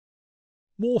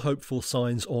More hopeful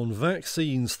signs on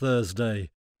vaccines Thursday.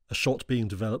 A shot being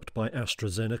developed by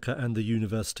AstraZeneca and the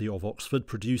University of Oxford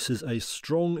produces a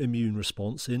strong immune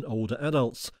response in older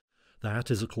adults. That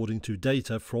is according to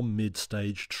data from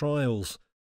mid-stage trials.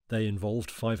 They involved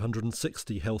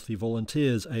 560 healthy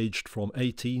volunteers aged from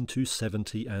 18 to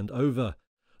 70 and over.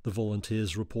 The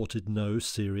volunteers reported no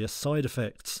serious side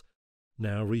effects.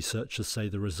 Now researchers say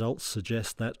the results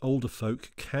suggest that older folk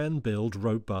can build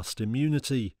robust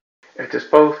immunity. It is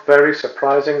both very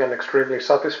surprising and extremely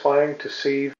satisfying to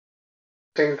see the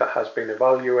vaccine that has been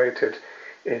evaluated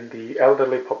in the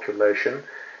elderly population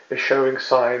is showing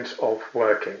signs of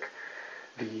working.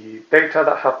 The data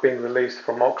that have been released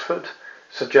from Oxford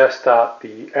suggest that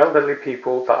the elderly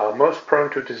people that are most prone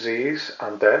to disease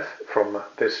and death from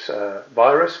this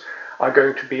virus are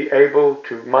going to be able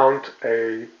to mount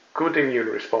a good immune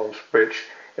response, which,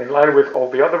 in line with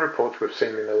all the other reports we've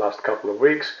seen in the last couple of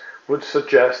weeks, would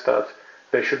suggest that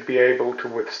they should be able to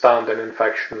withstand an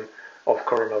infection of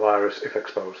coronavirus if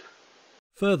exposed.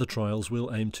 Further trials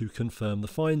will aim to confirm the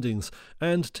findings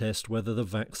and test whether the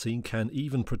vaccine can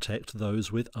even protect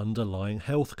those with underlying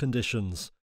health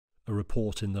conditions. A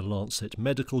report in the Lancet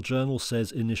Medical Journal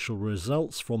says initial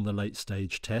results from the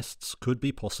late-stage tests could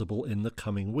be possible in the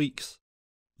coming weeks.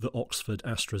 The Oxford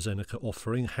AstraZeneca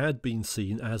offering had been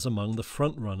seen as among the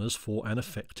front-runners for an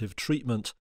effective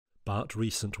treatment. But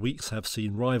recent weeks have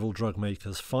seen rival drug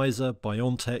makers Pfizer,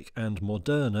 BioNTech and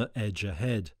Moderna edge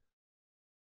ahead.